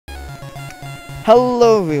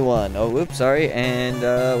Hello everyone! Oh, whoops, sorry, and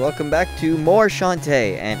welcome back to more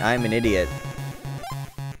Shantae, and I'm an idiot.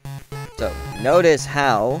 So, notice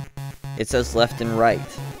how it says left and right.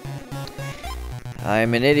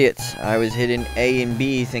 I'm an idiot. I was hitting A and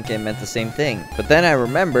B thinking it meant the same thing. But then I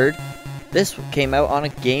remembered, this came out on a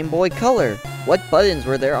Game Boy Color. What buttons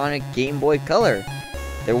were there on a Game Boy Color?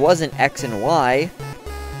 There wasn't X and Y,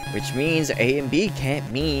 which means A and B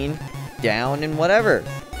can't mean down and whatever.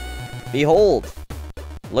 Behold,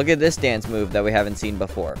 look at this dance move that we haven't seen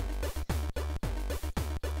before.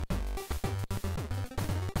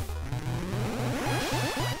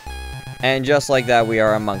 And just like that, we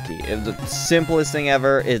are a monkey. It's the simplest thing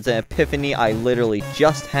ever. It's an epiphany I literally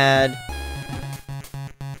just had.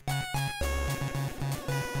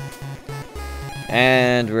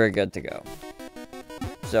 And we're good to go.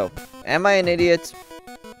 So, am I an idiot?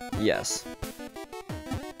 Yes.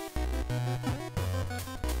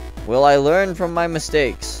 Will I learn from my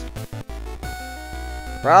mistakes?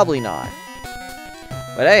 Probably not.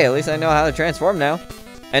 But hey, at least I know how to transform now.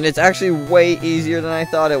 And it's actually way easier than I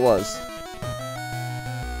thought it was.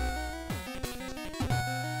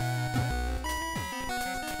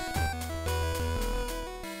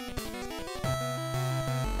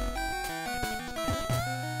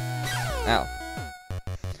 Ow.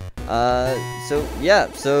 So yeah,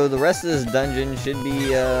 so the rest of this dungeon should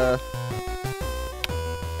be,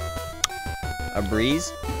 a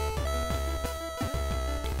breeze.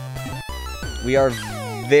 We are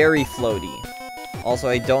very floaty. Also,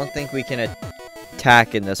 I don't think we can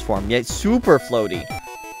attack in this form. Yet super floaty.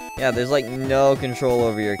 Yeah, there's like no control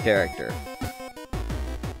over your character.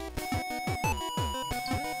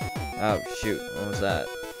 Oh shoot, what was that?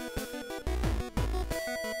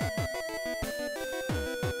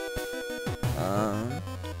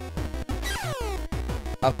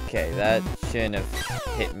 Okay, that shouldn't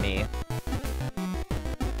have hit me.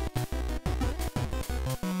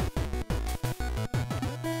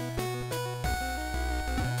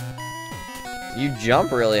 You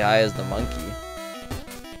jump really high as the monkey.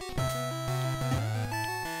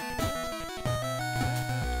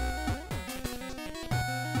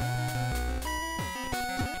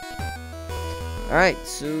 Alright,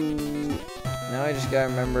 so now I just gotta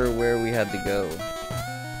remember where we had to go.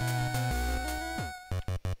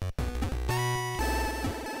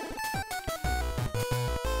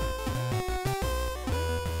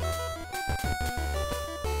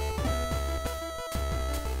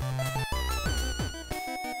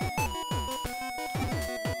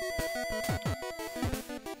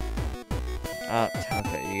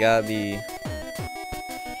 Okay, you gotta be...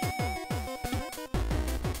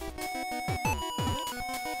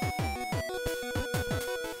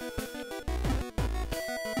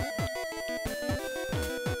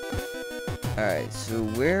 Alright, so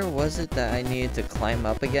where was it that I needed to climb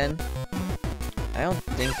up again? I don't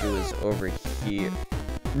think it was over here.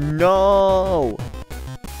 No!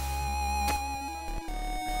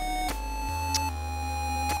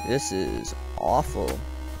 This is awful.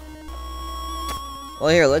 Well,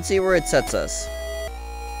 here, let's see where it sets us.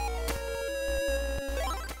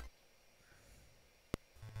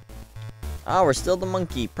 Oh, we're still the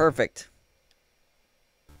monkey. Perfect.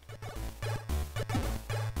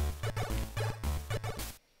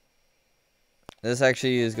 This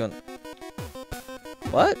actually is going...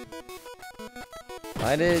 What?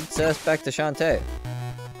 Why did it set us back to Shantae?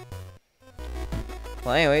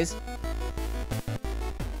 Well, anyways...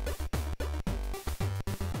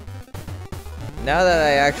 Now that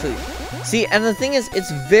I actually... See, and the thing is,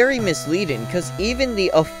 it's very misleading, because even the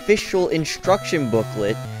official instruction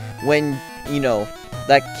booklet, when, you know,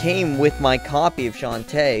 that came with my copy of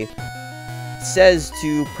Shantae, says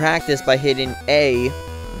to practice by hitting A,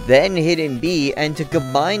 then hitting B, and to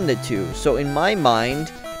combine the two. So in my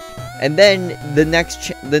mind, and then the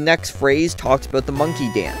next phrase talks about the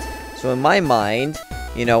monkey dance. So in my mind,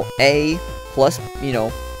 you know, A plus, you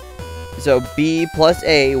know, so B plus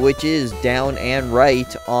A, which is down and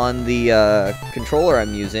right on the controller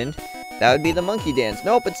I'm using, that would be the monkey dance.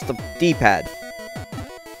 Nope, it's the D-pad.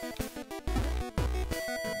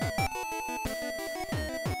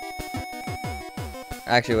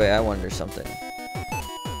 Actually, wait, I wonder something.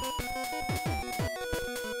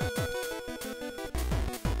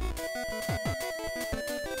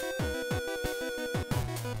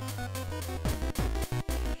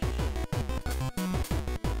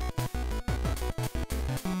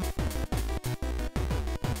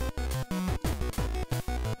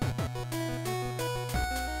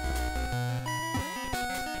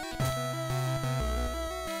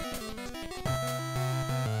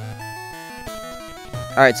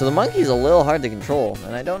 Alright, so the monkey's a little hard to control,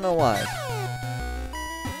 and I don't know why.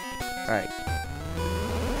 Alright.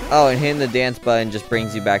 Oh, and hitting the dance button just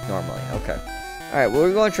brings you back normally. Okay. Alright, well,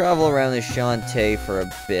 we're going to travel around this Shantae for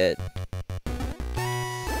a bit.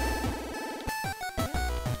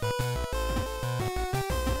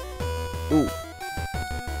 Ooh.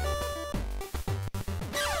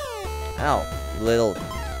 Ow, little...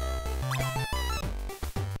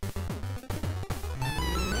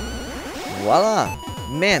 Voila!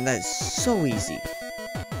 Man, that is so easy.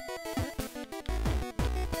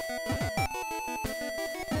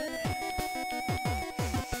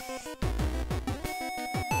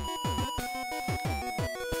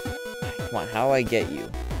 Come on, how do I get you?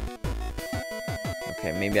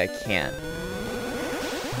 Okay, maybe I can't.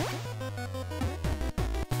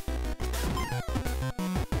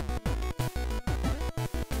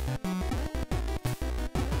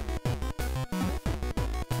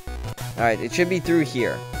 Alright, it should be through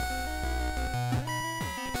here.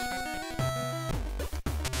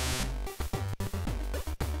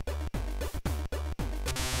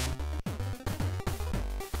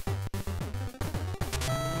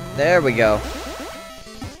 There we go.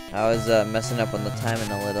 I was messing up on the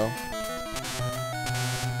timing a little.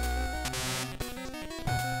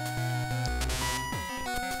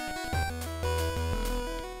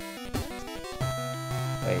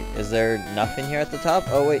 Wait, is there nothing here at the top?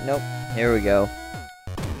 Oh wait, nope. Here we go.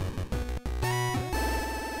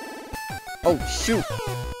 Oh, shoot!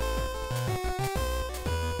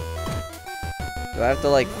 Do I have to,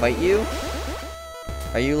 like, fight you?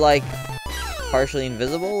 Are you, like, partially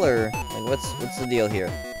invisible, or, like, what's the deal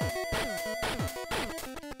here?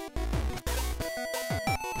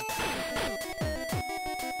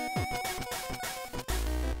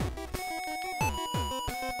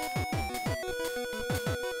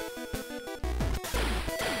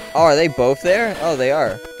 Oh, are they both there? Oh, they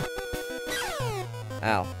are.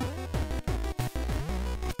 Ow.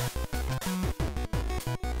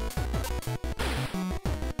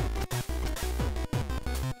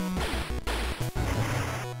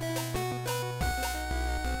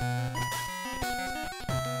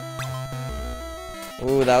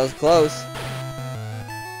 Ooh, that was close.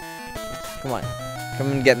 Come on.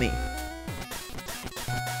 Come and get me.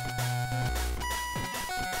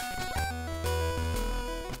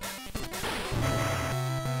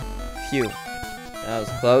 Phew. That was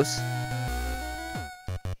close.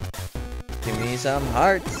 Give me some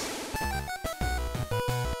hearts.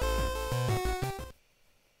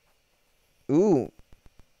 Ooh.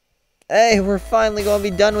 Hey, we're finally gonna be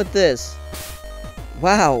done with this.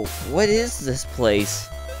 Wow, what is this place?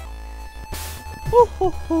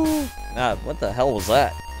 What the hell was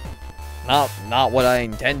that? Not what I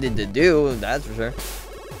intended to do, that's for sure.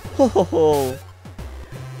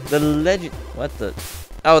 The legend. What the?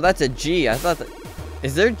 Oh, that's a G. I thought that.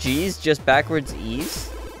 Is there G's just backwards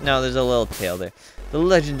E's? No, there's a little tail there. The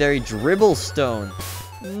legendary dribble stone.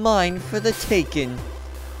 Mine for the taking.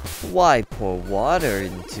 Why pour water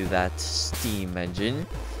into that steam engine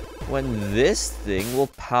when this thing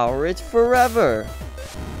will power it forever?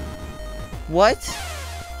 What?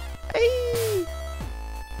 Hey.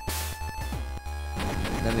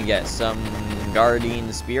 Let me get some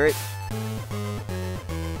guardian spirit.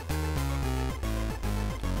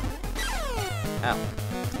 Ow.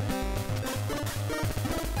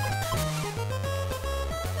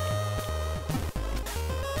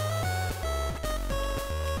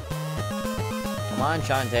 Come on,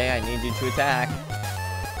 Shantae, I need you to attack.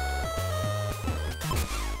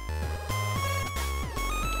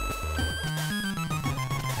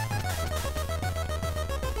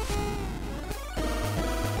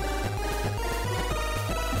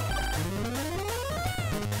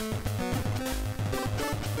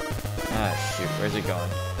 Ah, shoot, where's it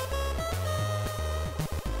going?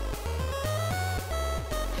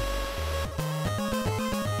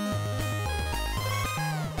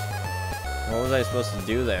 What was I supposed to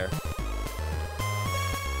do there?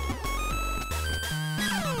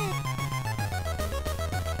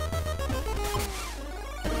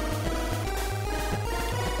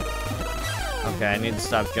 Okay, I need to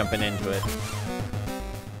stop jumping into it.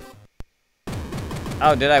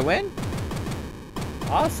 Oh, did I win?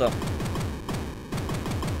 Awesome.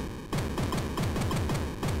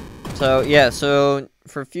 So, yeah, so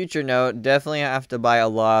for future note, definitely have to buy a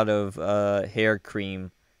lot of hair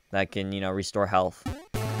cream that can, you know, restore health.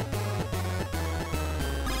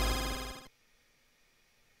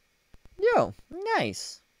 Yo,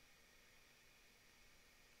 nice.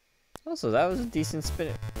 Also, that was a decent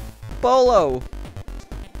spin. Bolo!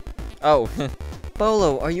 Oh,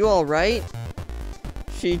 Bolo, are you alright?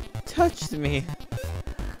 She touched me.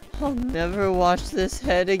 I'll never wash this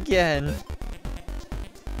head again.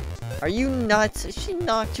 Are you nuts? She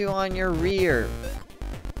knocked you on your rear.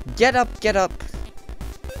 Get up, get up.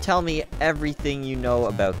 Tell me everything you know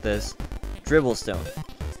about this dribblestone.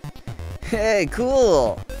 Hey,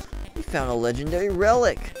 cool! We found a legendary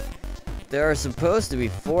relic. There are supposed to be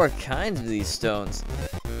 4 kinds of these stones.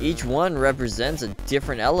 Each one represents a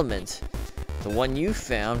different element. The one you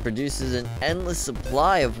found produces an endless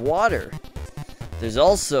supply of water. There's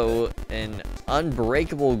also an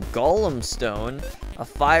unbreakable golem stone, a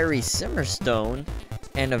fiery simmer stone,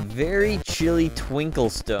 and a very chilly twinkle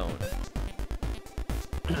stone.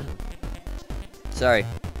 Sorry.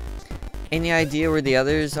 Any idea where the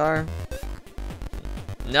others are?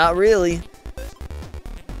 Not really.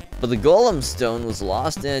 But the golem stone was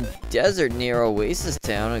lost in a desert near Oasis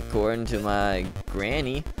Town, according to my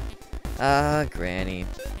granny. Ah, granny.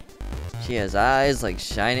 She has eyes like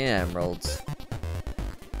shining emeralds.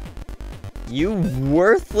 You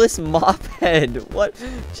worthless mophead! What?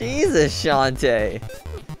 Jesus, Shantae!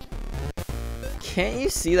 Can't you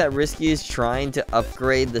see that Risky is trying to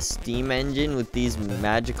upgrade the steam engine with these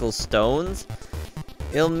magical stones?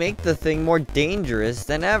 It'll make the thing more dangerous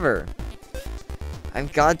than ever.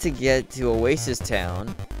 I've got to get to Oasis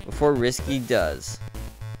Town before Risky does.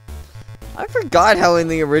 I forgot how in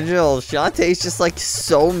the original, Shantae's just like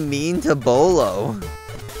so mean to Bolo.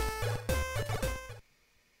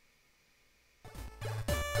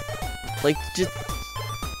 Like, just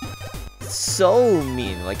so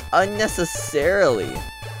mean, like, unnecessarily.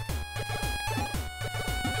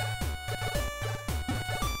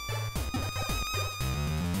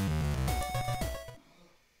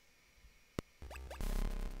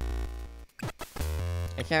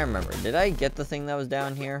 I can't remember. Did I get the thing that was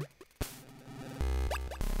down here?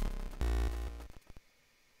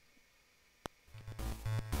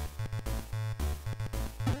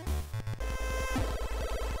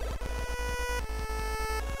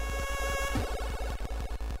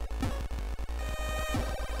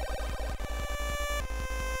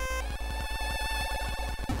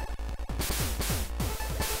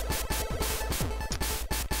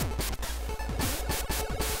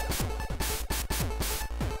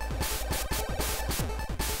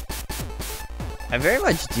 I very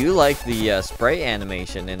much do like the spray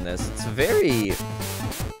animation in this. It's very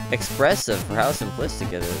expressive for how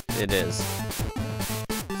simplistic it is.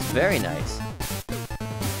 It's very nice.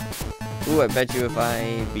 Ooh, I bet you if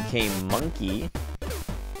I became monkey...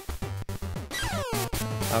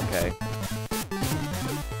 Okay.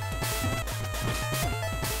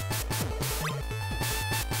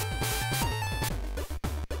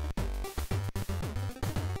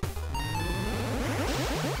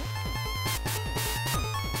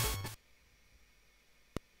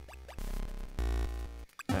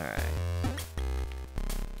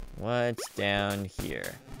 What's down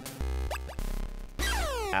here?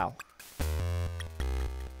 Ow.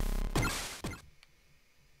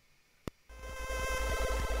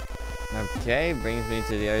 Okay, brings me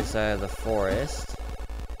to the other side of the forest.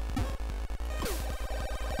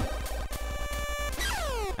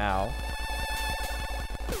 Ow.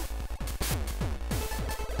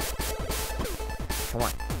 Come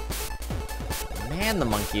on. Man, the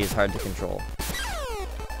monkey is hard to control.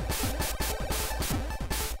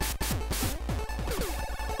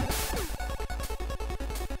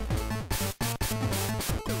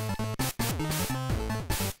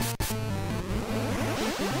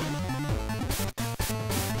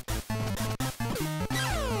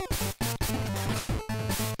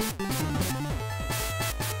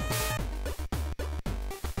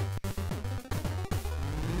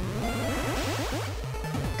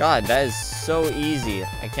 God, that is so easy.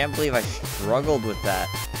 I can't believe I struggled with that.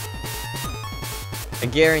 I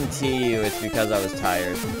guarantee you it's because I was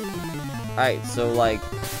tired. Alright, so like...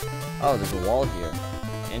 Oh, there's a wall here.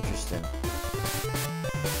 Interesting.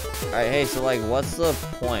 Alright, hey, so like, what's the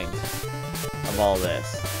point of all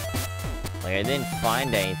this? Like, I didn't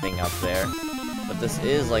find anything up there. But this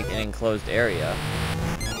is like an enclosed area.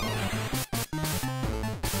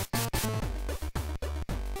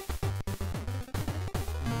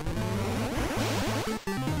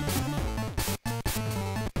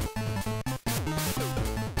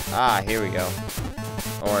 Ah, here we go.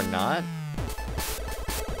 Or not?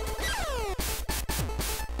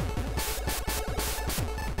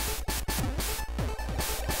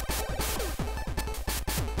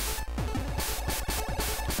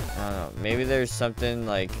 I don't know. Maybe there's something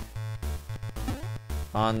like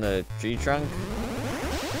on the tree trunk?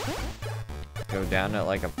 Go down it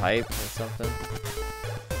like a pipe or something?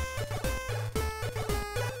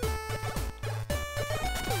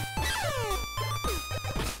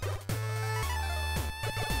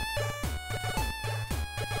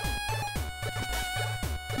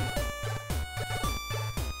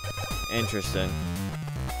 Interesting.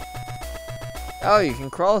 Oh, you can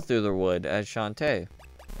crawl through the wood as Shantae.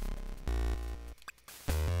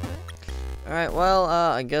 Alright, well,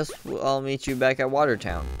 I guess I'll meet you back at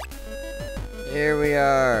Watertown. Here we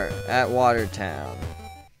are at Watertown.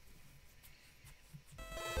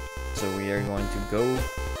 So we are going to go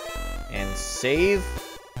and save.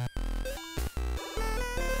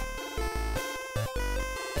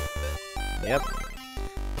 Yep.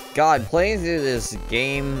 God, playing through this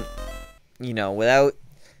game, you know, without,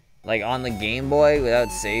 like, on the Game Boy,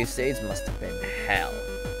 without save states must have been hell.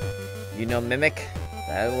 You know Mimic?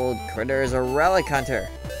 That old critter is a relic hunter.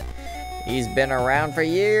 He's been around for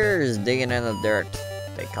years digging in the dirt.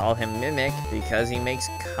 They call him Mimic because he makes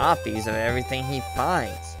copies of everything he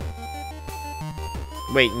finds.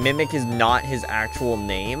 Wait, Mimic is not his actual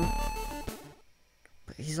name?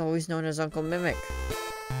 But he's always known as Uncle Mimic.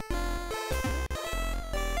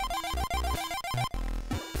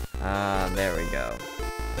 Ah, there we go.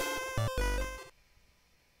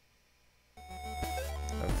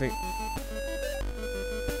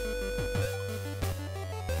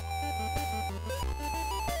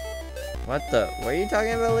 What are you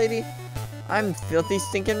talking about, lady? I'm filthy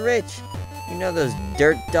stinking rich. You know those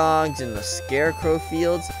dirt dogs in the scarecrow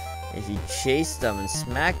fields? If you chase them and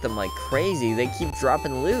smack them like crazy, they keep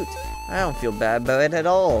dropping loot. I don't feel bad about it at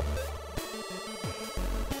all.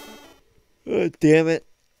 Oh, damn it.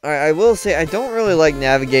 Alright, I will say I don't really like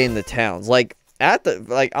navigating the towns. Like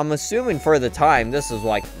I'm assuming for the time this was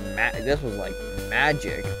like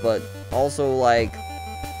magic, but also like,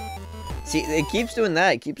 see, it keeps doing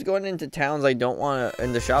that. It keeps going into towns I don't want to,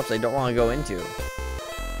 into shops I don't want to go into.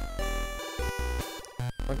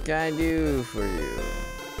 What can I do for you?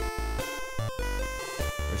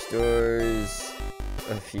 Restores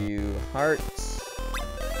a few hearts.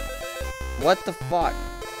 What the fuck?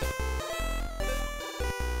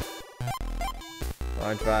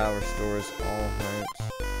 Large vial restores all hearts.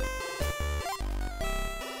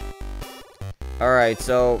 Alright,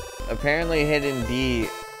 so apparently hidden B.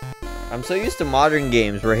 I'm so used to modern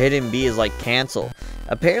games where hidden B is like cancel.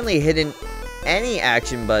 Apparently hidden any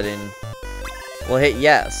action button will hit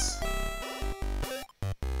yes.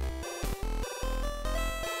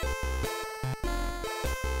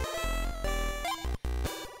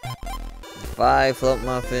 Five float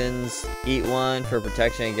muffins. Eat one for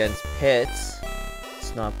protection against pits.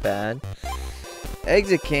 It's not bad.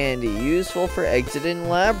 Exit candy. Useful for exiting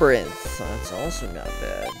labyrinth. That's also not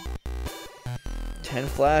bad. 10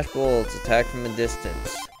 flash bolts. Attack from a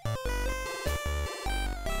distance.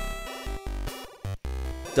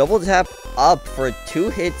 Double tap up for a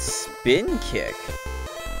 2-hit spin kick.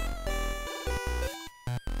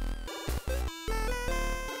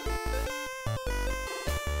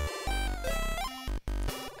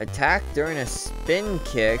 Attack during a spin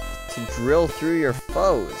kick to drill through your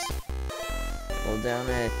foes. Hold down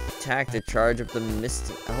and attack to charge up the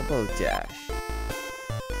Misty Elbow Dash.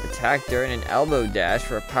 Attack during an elbow dash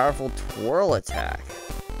for a powerful twirl attack.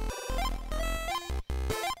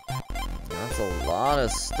 That's a lot of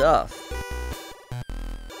stuff.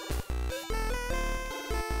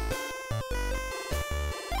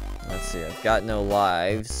 Let's see, I've got no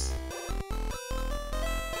lives.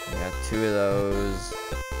 I got 2 of those.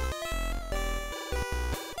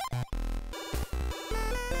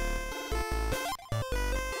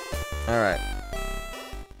 Alright.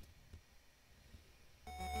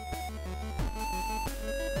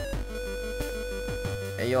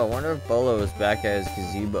 Hey, yo, I wonder if Bolo is back at his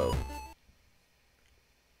gazebo.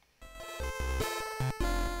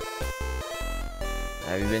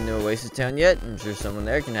 Have you been to Oasis Town yet? I'm sure someone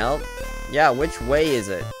there can help. Yeah, which way is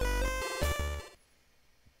it?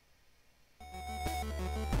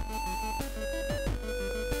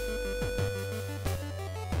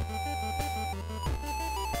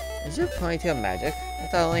 Is your ponytail magic? I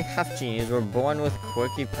thought only half genies were born with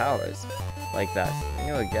quirky powers like that. I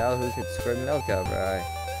knew a gal who could squirt milk out of her eye.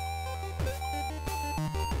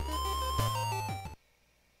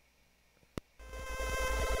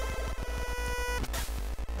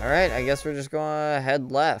 Alright, I guess we're just going to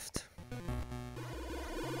head left.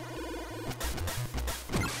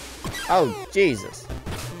 Oh, Jesus.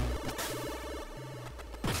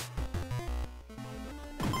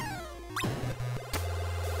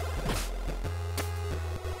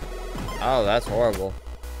 Oh, that's horrible.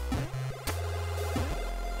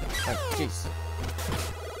 Oh, jeez.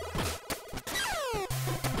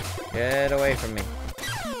 Get away from me.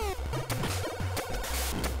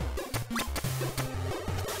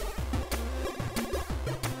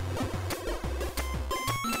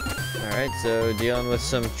 Alright, so dealing with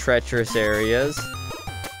some treacherous areas.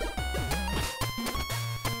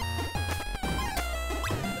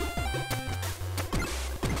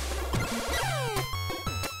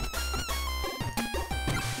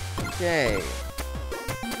 Okay.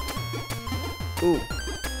 Ooh.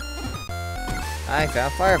 I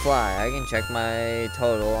found Firefly. I can check my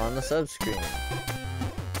total on the sub screen.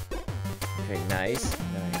 Okay, nice.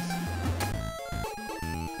 Nice.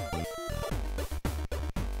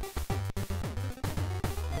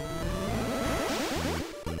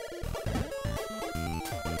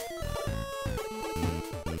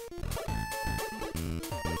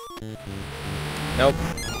 Nope.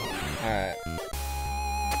 Alright.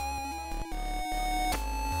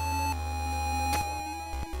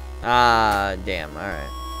 Ah, damn. Alright.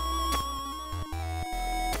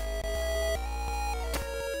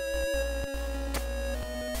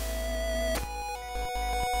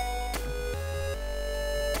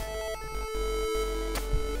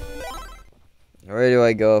 Where do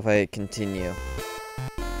I go if I continue?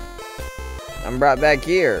 I'm brought back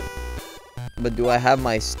here. But do I have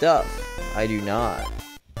my stuff? I do not.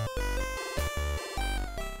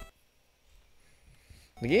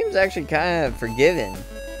 The game's actually kind of forgiving,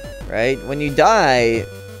 right? When you die,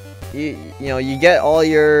 you know, you get all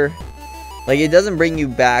your, like, it doesn't bring you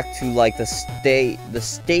back to, like, the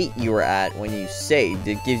state you were at when you saved.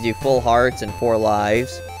 It gives you full hearts and 4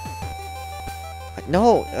 lives.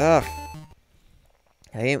 No, ugh.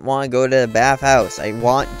 I didn't want to go to the bathhouse. I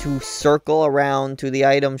want to circle around to the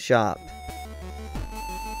item shop.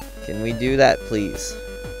 Can we do that, please?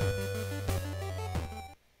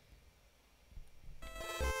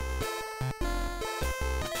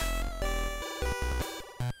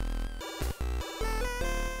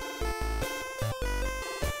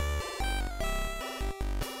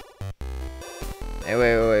 Hey,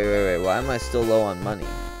 wait. Why am I still low on money?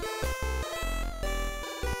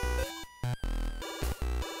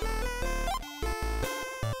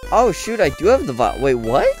 Oh, shoot, I do have the wait,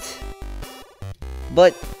 what?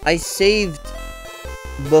 But I saved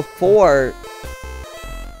before.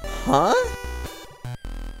 Huh?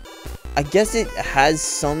 I guess it has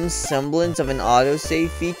some semblance of an autosave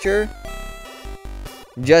feature.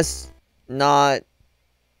 Just not.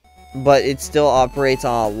 But it still operates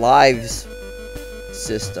on a lives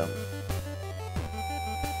system.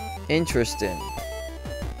 Interesting.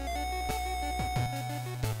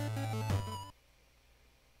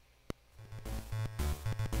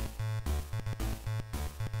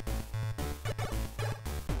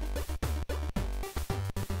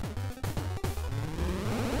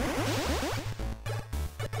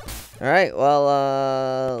 Alright,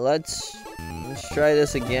 well, let's try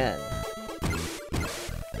this again.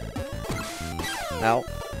 Ow.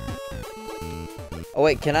 Oh,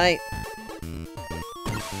 wait, can I?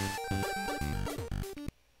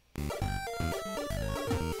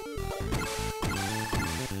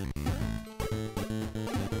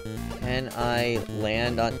 Can I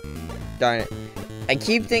land on? Darn it. I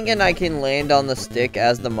keep thinking I can land on the stick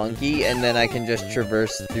as the monkey, and then I can just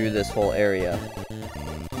traverse through this whole area.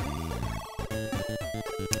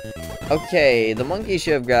 Okay, the monkey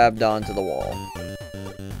should have grabbed onto the wall.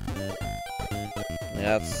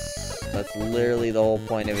 That's literally the whole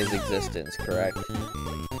point of his existence, correct?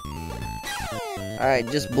 Alright,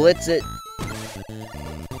 just blitz it.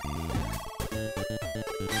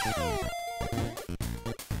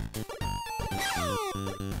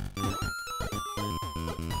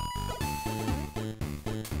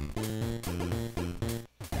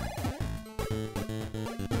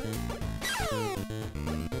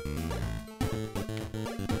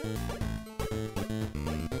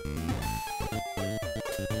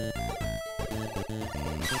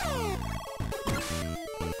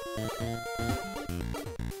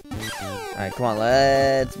 Alright, come on,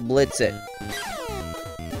 let's blitz it.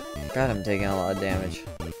 God, I'm taking a lot of damage.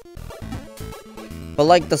 But,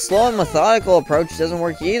 like, the slow and methodical approach doesn't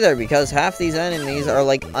work either, because half these enemies are,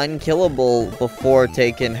 like, unkillable before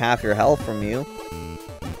taking half your health from you.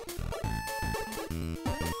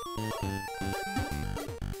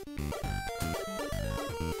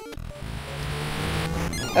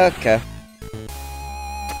 Okay.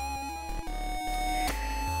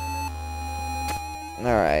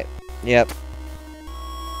 Alright. Yep.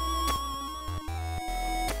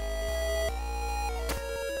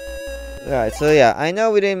 Alright, so yeah, I know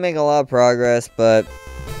we didn't make a lot of progress, but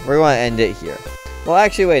we're going to end it here. Well,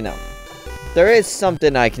 actually, wait, no. There is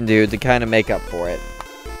something I can do to kind of make up for it.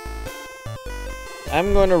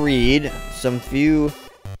 I'm going to read some few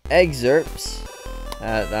excerpts.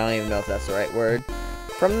 I don't even know if that's the right word.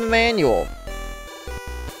 From the manual.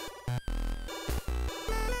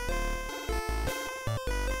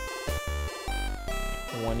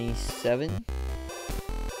 $27.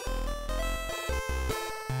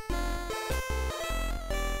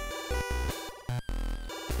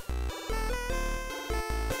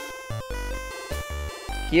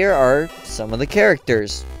 here are some of the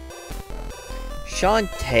characters.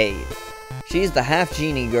 Shantae. She's the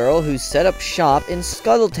half-genie girl who set up shop in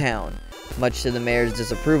Scuttletown. Much to the mayor's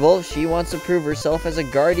disapproval, she wants to prove herself as a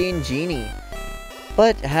guardian genie,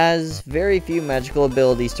 but has very few magical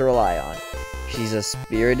abilities to rely on. She's a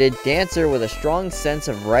spirited dancer with a strong sense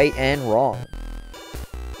of right and wrong.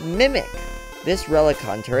 Mimic. This relic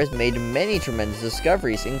hunter has made many tremendous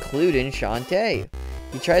discoveries, including Shantae.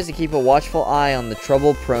 He tries to keep a watchful eye on the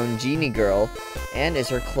trouble-prone genie girl, and is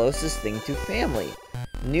her closest thing to family.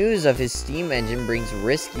 News of his steam engine brings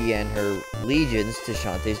Risky and her legions to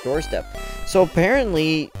Shantae's doorstep. So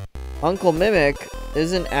apparently, Uncle Mimic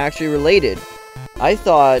isn't actually related. I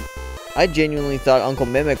genuinely thought Uncle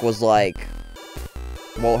Mimic was like,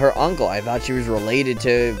 well, her uncle. I thought she was related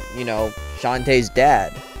to, you know, Shantae's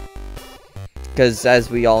dad. Because as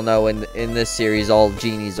we all know, in this series, all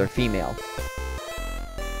genies are female.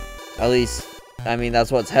 At least, I mean,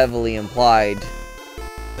 that's what's heavily implied.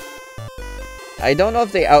 I don't know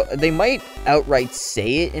if they might outright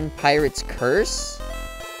say it in Pirate's Curse,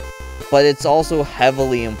 but it's also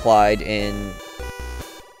heavily implied in,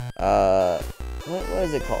 what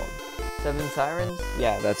is it called? Seven Sirens?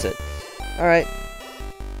 Yeah, that's it. Alright.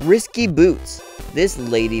 Risky Boots. This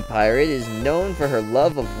lady pirate is known for her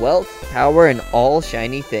love of wealth, power, and all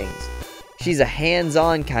shiny things. She's a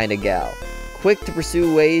hands-on kind of gal, quick to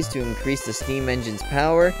pursue ways to increase the steam engine's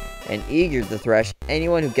power, and eager to thrash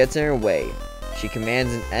anyone who gets in her way. She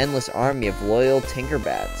commands an endless army of loyal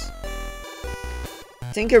Tinkerbats.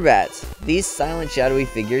 Tinkerbats. These silent, shadowy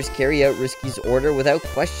figures carry out Risky's order without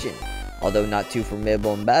question. Although not too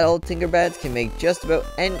formidable in battle, Tinkerbats can make just about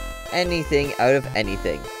anything out of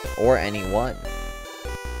anything, or anyone.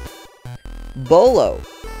 Bolo.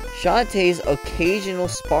 Shantae's occasional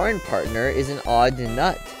sparring partner is an odd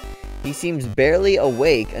nut. He seems barely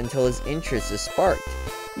awake until his interest is sparked,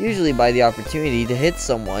 usually by the opportunity to hit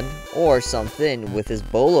someone or something with his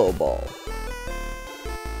bolo ball.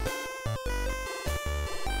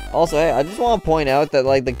 Also, hey, I just want to point out that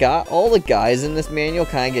like all the guys in this manual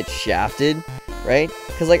kind of get shafted, right?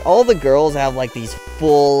 Because like all the girls have like these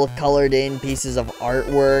full colored in pieces of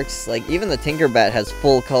artworks. Like even the Tinkerbat has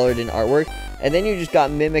full colored in artwork, and then you just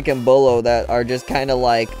got Mimic and Bolo that are just kind of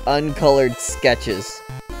like uncolored sketches,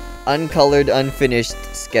 uncolored, unfinished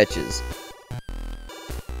sketches.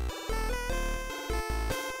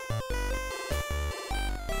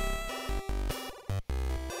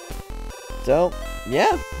 So,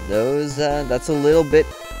 yeah, that's a little bit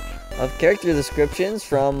of character descriptions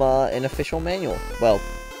from an official manual. Well,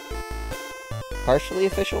 partially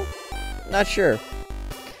official? Not sure.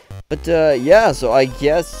 But, yeah, so I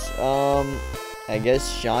guess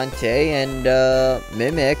Shantae and,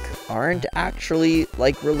 Mimic aren't actually,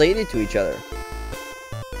 like, related to each other.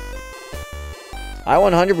 I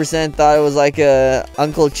 100% thought it was like a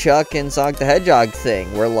Uncle Chuck and Sonic the Hedgehog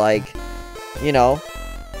thing, where, like, you know,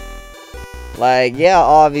 like, yeah,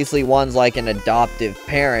 obviously one's like an adoptive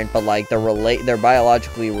parent, but like they're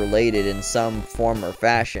biologically related in some form or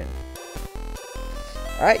fashion.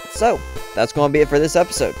 Alright, so that's going to be it for this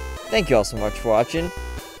episode. Thank you all so much for watching,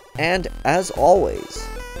 and as always,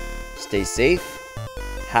 stay safe,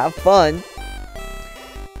 have fun,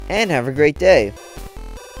 and have a great day.